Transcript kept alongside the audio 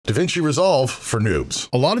DaVinci Resolve for noobs.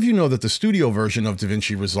 A lot of you know that the studio version of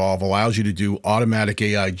DaVinci Resolve allows you to do automatic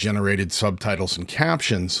AI generated subtitles and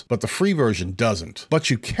captions, but the free version doesn't. But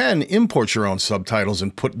you can import your own subtitles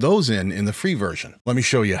and put those in the free version. Let me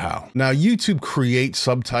show you how. Now, YouTube creates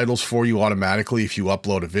subtitles for you automatically if you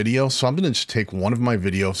upload a video. So I'm going to just take one of my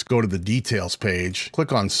videos, go to the details page,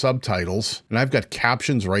 click on subtitles, and I've got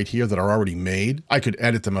captions right here that are already made. I could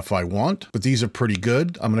edit them if I want, but these are pretty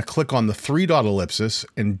good. I'm going to click on the three-dot ellipsis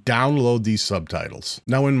and download these subtitles.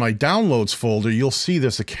 Now in my downloads folder, you'll see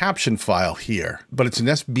there's a caption file here, but it's an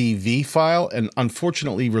SBV file, and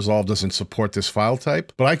unfortunately Resolve doesn't support this file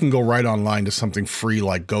type, but I can go right online to something free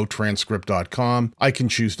like gotranscript.com. I can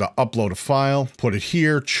choose to upload a file, put it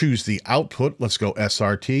here, choose the output, let's go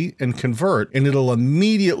SRT, and convert, and it'll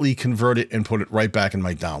immediately convert it and put it right back in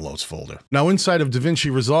my downloads folder. Now inside of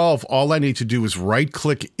DaVinci Resolve, all I need to do is right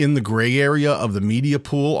click in the gray area of the media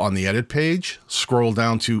pool on the edit page, scroll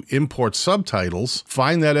down to import subtitles,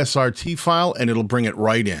 find that SRT file, and it'll bring it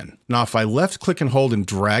right in. Now, if I left click and hold and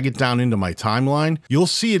drag it down into my timeline, you'll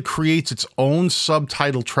see it creates its own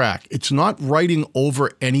subtitle track. It's not writing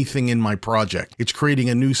over anything in my project. It's creating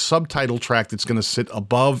a new subtitle track that's going to sit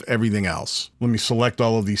above everything else. Let me select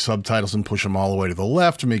all of these subtitles and push them all the way to the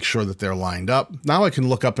left to make sure that they're lined up. Now I can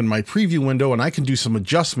look up in my preview window and I can do some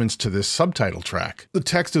adjustments to this subtitle track. The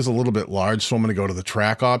text is a little bit large, so I'm going to go to the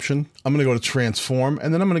track option. I'm going to go to transform,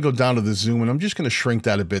 and then I'm going to go down to the zoom, and I'm just going to shrink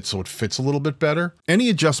that a bit so it fits a little bit better. Any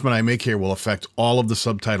adjustment I make here will affect all of the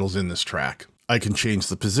subtitles in this track. I can change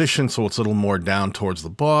the position so it's a little more down towards the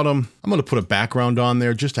bottom. I'm going to put a background on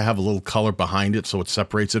there just to have a little color behind it so it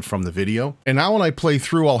separates it from the video. And now when I play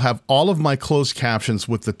through, I'll have all of my closed captions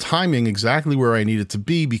with the timing exactly where I need it to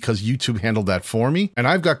be because YouTube handled that for me. And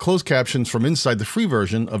I've got closed captions from inside the free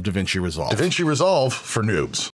version of DaVinci Resolve. DaVinci Resolve for noobs.